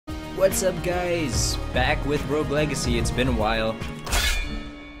What's up, guys? Back with Rogue Legacy. It's been a while.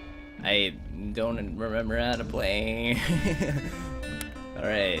 I don't remember how to play.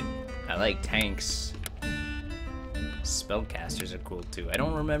 Alright, I like tanks. Spellcasters are cool too. I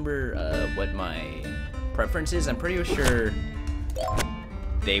don't remember what my preference is. I'm pretty sure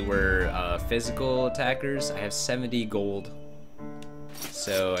they were physical attackers. I have 70 gold,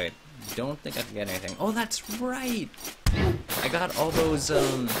 so I don't think I can get anything. Oh, that's right! I got all those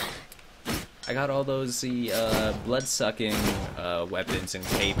blood-sucking weapons and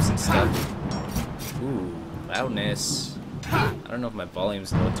capes and stuff. Ooh, loudness. I don't know if my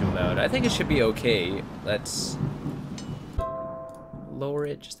volume's a little too loud. I think it should be okay. Let's lower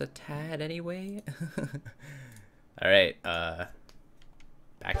it just a tad anyway. Alright,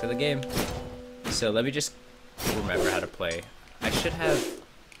 back to the game. So let me just remember how to play. I should have...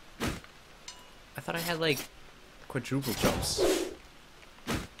 I thought I had like quadruple jumps.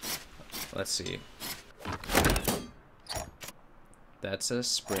 Let's see. That's a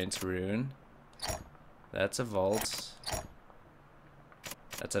sprint rune. That's a vault.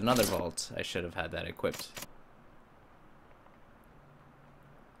 That's another vault. I should have had that equipped.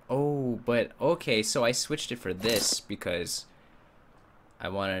 Oh, but okay, so I switched it for this because I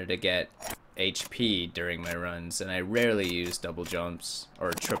wanted to get HP during my runs, and I rarely use double jumps,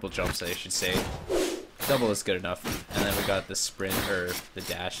 or triple jumps I should say. Double is good enough. And then we got the sprint, or the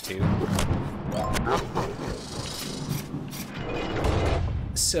dash too.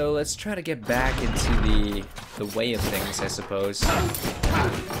 So let's try to get back into the way of things, I suppose.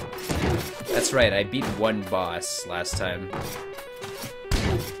 That's right, I beat one boss last time.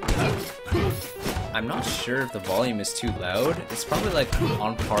 I'm not sure if the volume is too loud. It's probably like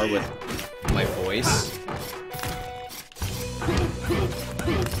on par with my voice.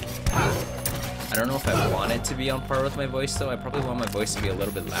 I don't know if I want it to be on par with my voice though. I probably want my voice to be a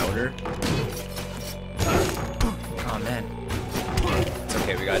little bit louder. Oh man. It's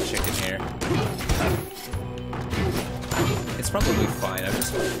okay, we got a chicken here. It's probably fine. I'm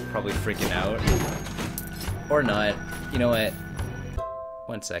just probably freaking out. Or not. You know what?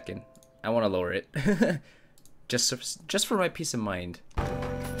 1 second. I want to lower it. just for my peace of mind.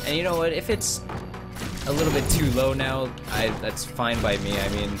 And you know what? If it's a little bit too low now, that's fine by me. I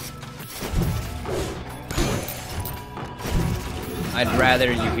mean, I'd rather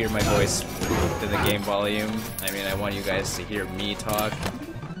you hear my voice than the game volume. I mean, I want you guys to hear me talk.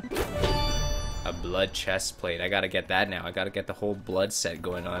 A blood chest plate. I gotta get that now. I gotta get the whole blood set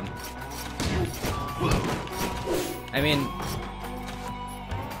going on. I mean...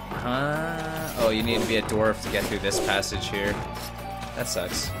 Oh, you need to be a dwarf to get through this passage here. That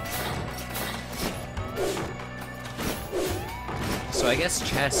sucks. So I guess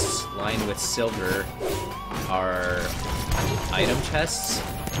chests lined with silver are item chests.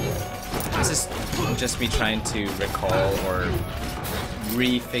 This is just me trying to recall or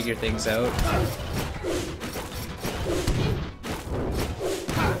re-figure things out.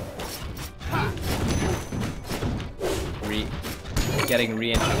 Getting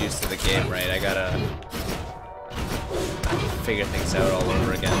reintroduced to the game, right? I gotta figure things out all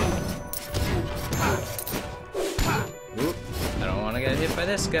over again. Oop, I don't want to get hit by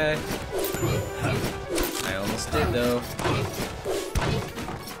this guy. I almost did though.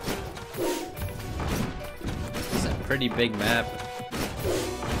 It's a pretty big map.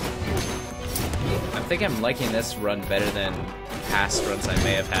 I think I'm liking this run better than past runs I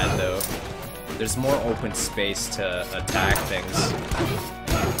may have had though. There's more open space to attack things.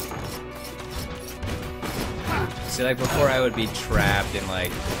 See, like before I would be trapped in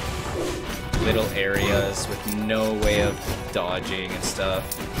like little areas with no way of dodging and stuff.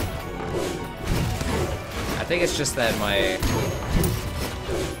 I think it's just that my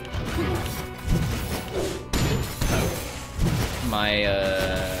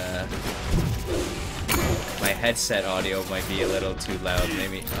headset audio might be a little too loud,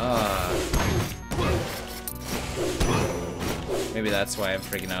 maybe. Maybe that's why I'm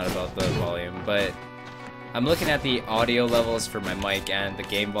freaking out about the volume, but I'm looking at the audio levels for my mic and the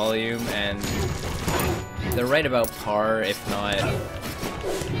game volume, and they're right about par, if not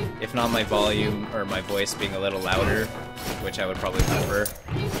my volume or my voice being a little louder, which I would probably prefer.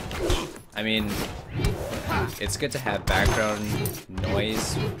 I mean, it's good to have background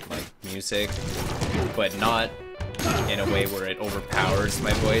noise, like music, but not in a way where it overpowers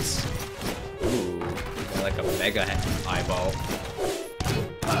my voice. Ooh, got like a mega eyeball.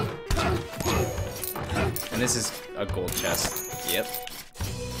 And this is a gold chest. Yep.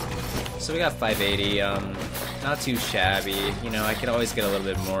 So we got 580, not too shabby. You know, I could always get a little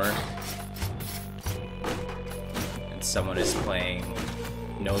bit more. And someone is playing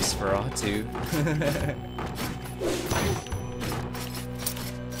Nosferatu.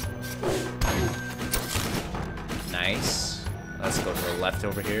 Nice. Let's go to the left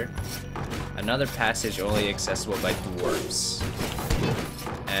over here. Another passage only accessible by dwarves.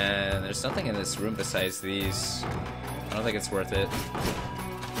 And there's nothing in this room besides these. I don't think it's worth it.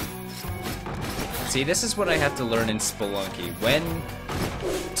 See, this is what I have to learn in Spelunky. When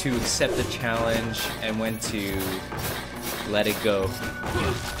to accept the challenge and when to let it go.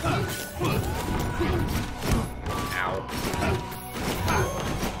 Ow.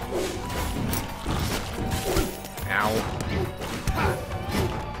 Ow.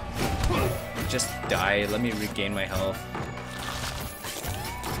 Just die. Let me regain my health.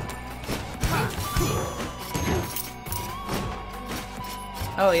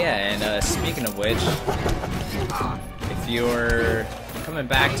 Oh yeah, and speaking of which, if you're coming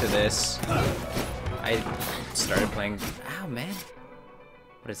back to this, I started playing... Ow, man.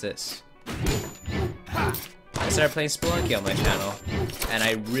 What is this? I started playing Spelunky on my channel, and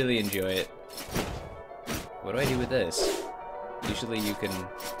I really enjoy it. What do I do with this? Usually you can...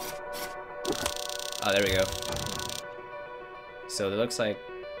 Oh, there we go. So it looks like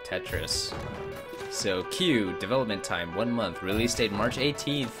Tetris. So Q, development time 1 month, release date March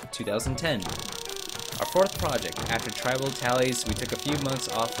 18th, 2010. Our fourth project. After tribal tallies, we took a few months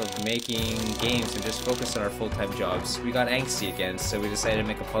off of making games and just focused on our full-time jobs. We got angsty again, so we decided to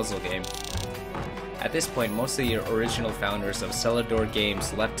make a puzzle game. At this point, most of the original founders of Celador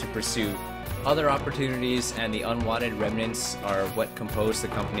Games left to pursue other opportunities, and the unwanted remnants are what compose the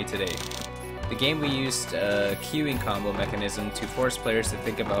company today. The game we used a queuing combo mechanism to force players to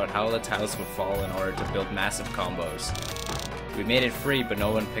think about how the tiles would fall in order to build massive combos. We made it free, but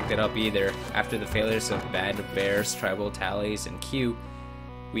no one picked it up either. After the failures of Band of Bears, Tribal Tallies, and Q,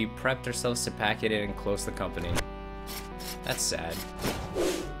 we prepped ourselves to pack it in and close the company. That's sad.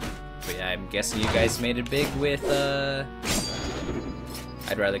 But yeah, I'm guessing you guys made it big with,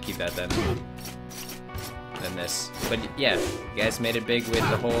 I'd rather keep that than this. But yeah, you guys made it big with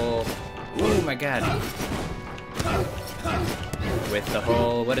the whole... Oh my god. With the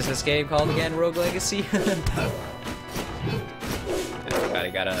whole... What is this game called again? Rogue Legacy? I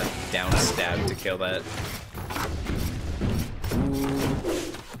gotta down stab to kill that. Ooh.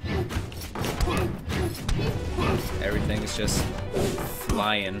 Everything's just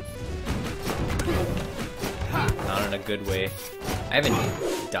flying. Not in a good way. I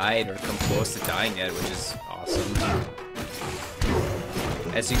haven't died or come close to dying yet, which is awesome.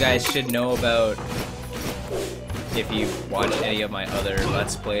 As you guys should know about if you watch any of my other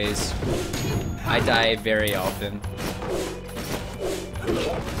Let's Plays, I die very often.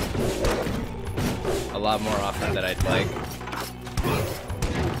 A lot more often than I'd like.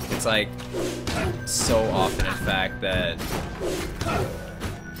 It's like so often, in fact, that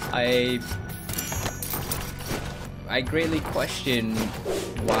I greatly question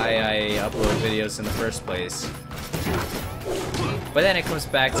why I upload videos in the first place. But then it comes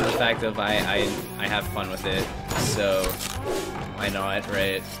back to the fact of I have fun with it, so why not,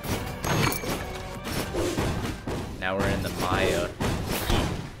 right? Now we're in the Maya.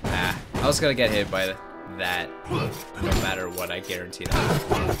 I was gonna get hit by that no matter what, I guarantee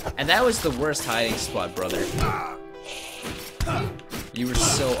that. And that was the worst hiding spot, brother. You were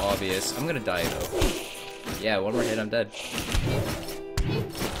so obvious. I'm gonna die though. Yeah, one more hit, I'm dead.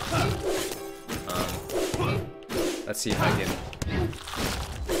 Let's see if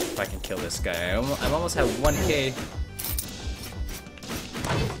I can kill this guy. I'm almost at 1k.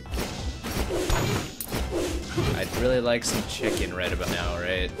 I'd really like some chicken right about now,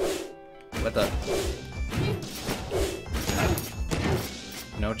 right? What the?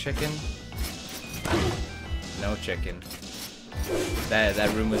 No chicken? No chicken. That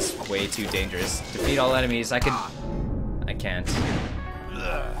room was way too dangerous. Defeat all enemies. I can't.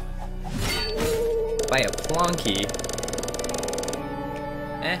 By a plonky.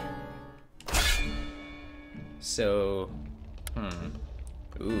 Eh. So,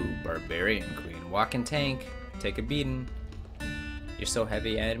 Ooh, Barbarian Queen. Walking tank. Take a beating. You're so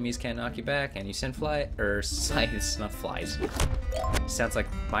heavy, enemies can't knock you back, and you send fly or scythes, not flies. Sounds like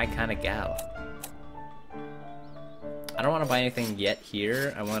my kind of gal. I don't want to buy anything yet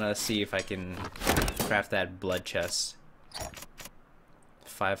here. I want to see if I can craft that blood chest.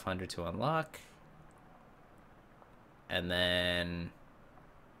 500 to unlock. And then...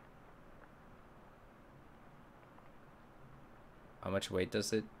 How much weight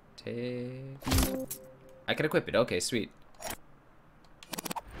does it take? I can equip it. Okay, sweet.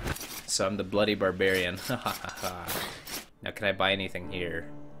 So I'm the bloody barbarian. Now can I buy anything here?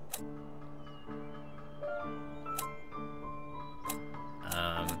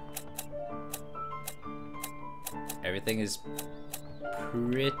 Everything is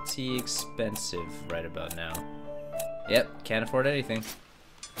pretty expensive right about now. Yep, can't afford anything.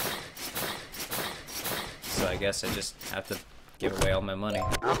 So I guess I just have to give away all my money.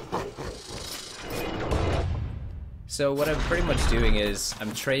 So what I'm pretty much doing is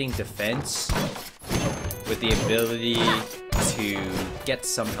I'm trading defense with the ability to get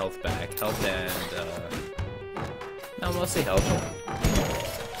some health back. Health and, no, mostly health.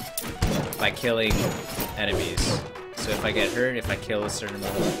 By killing enemies. So if I get hurt, if I kill a certain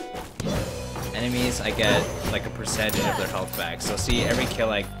amount of enemies, I get like a percentage of their health back. So see, every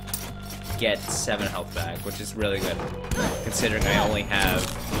kill I get 7 health back, which is really good, considering I only have,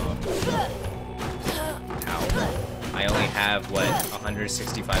 I only have, what,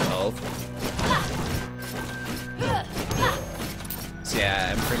 165 health? So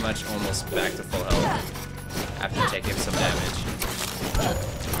yeah, I'm pretty much almost back to full health after taking some damage.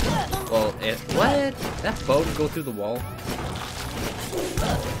 Well, what? That bow would go through the wall?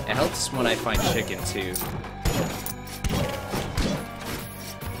 It helps when I find chicken, too.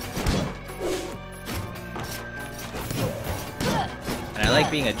 And I like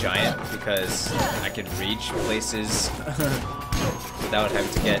being a giant because I can reach places without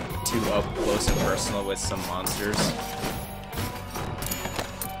having to get too up close and personal with some monsters.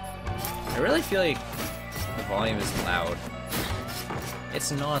 I really feel like the volume is loud. It's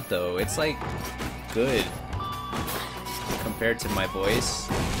not though, it's like good compared to my voice.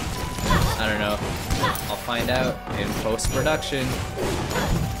 I don't know. I'll find out in post-production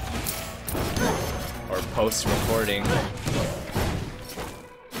or post-recording.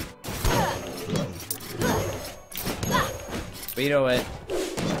 But you know what?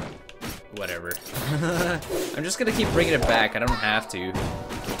 Whatever. I'm just gonna keep bringing it back. I don't have to.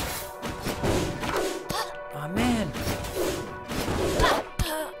 Oh man.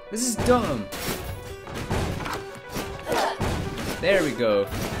 This is dumb. There we go.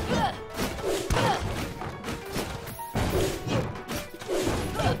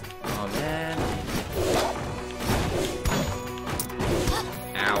 Oh man.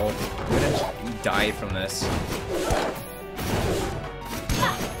 Ow. I'm gonna die from this.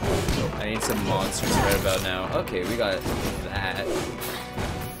 I need some monsters right about now. Okay, we got that.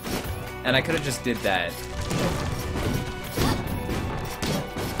 And I could have just did that.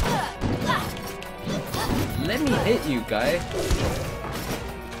 Let me hit you, guy.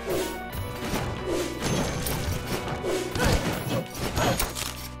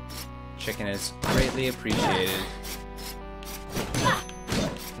 Chicken is greatly appreciated.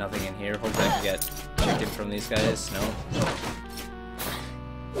 Nothing in here. Hope I can get chicken from these guys. No.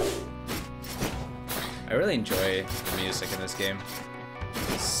 I really enjoy the music in this game.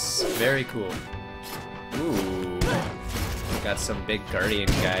 It's very cool. Ooh. Got some big guardian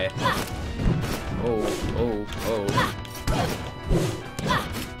guy. Oh, oh, oh.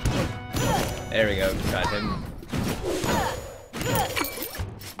 There we go, got him.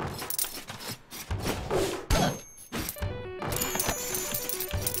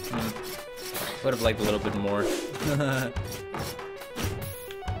 Would have liked a little bit more.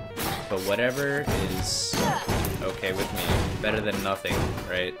 But whatever is okay with me. Better than nothing,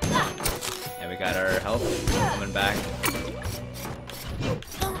 right? And we got our health coming back.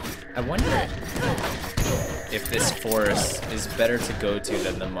 I wonder if this forest is better to go to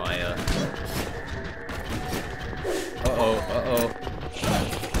than the Maya. Uh-oh, uh-oh.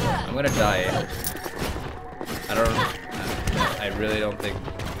 I'm gonna die. I really don't think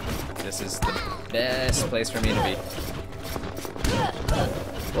this is the best place for me to be.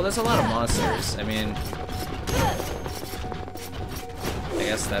 Well, there's a lot of monsters. I mean, I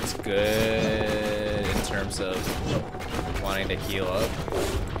guess that's good in terms of wanting to heal up.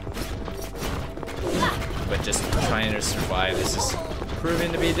 But just trying to survive, this is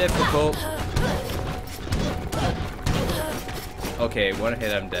proving to be difficult. Okay, one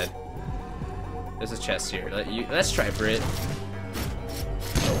hit, I'm dead. There's a chest here. Let's try for it.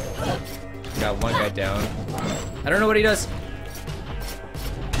 Got one guy down. I don't know what he does.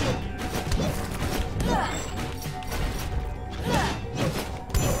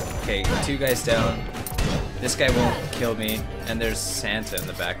 Okay, 2 guys down. This guy won't kill me, and there's Santa in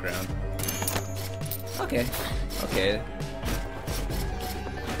the background. Okay, okay.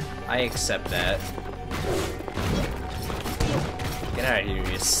 I accept that. Get out of here,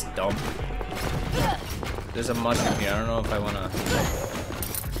 you stump. There's a mushroom here, I don't know if I wanna...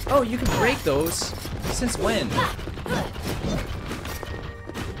 Oh, you can break those? Since when?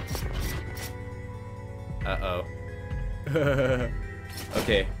 Uh-oh.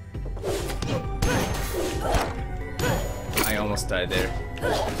 Okay. I almost died there.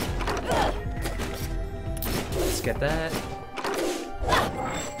 Let's get that.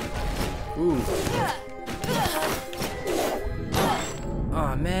 Ooh.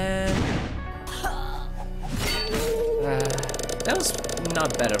 Aw, man. That was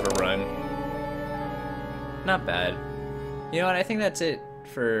not bad of a run. Not bad. You know what, I think that's it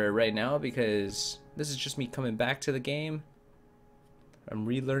for right now because this is just me coming back to the game. I'm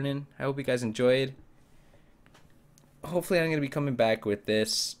relearning. I hope you guys enjoyed. Hopefully I'm going to be coming back with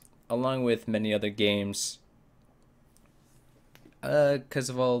this along with many other games because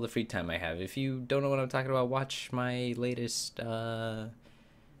of all the free time I have. If you don't know what I'm talking about, watch my latest what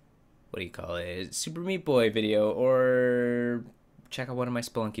do you call it, Super Meat Boy video, or check out one of my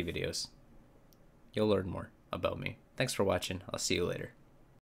Spelunky videos. You'll learn more about me. Thanks for watching. I'll see you later.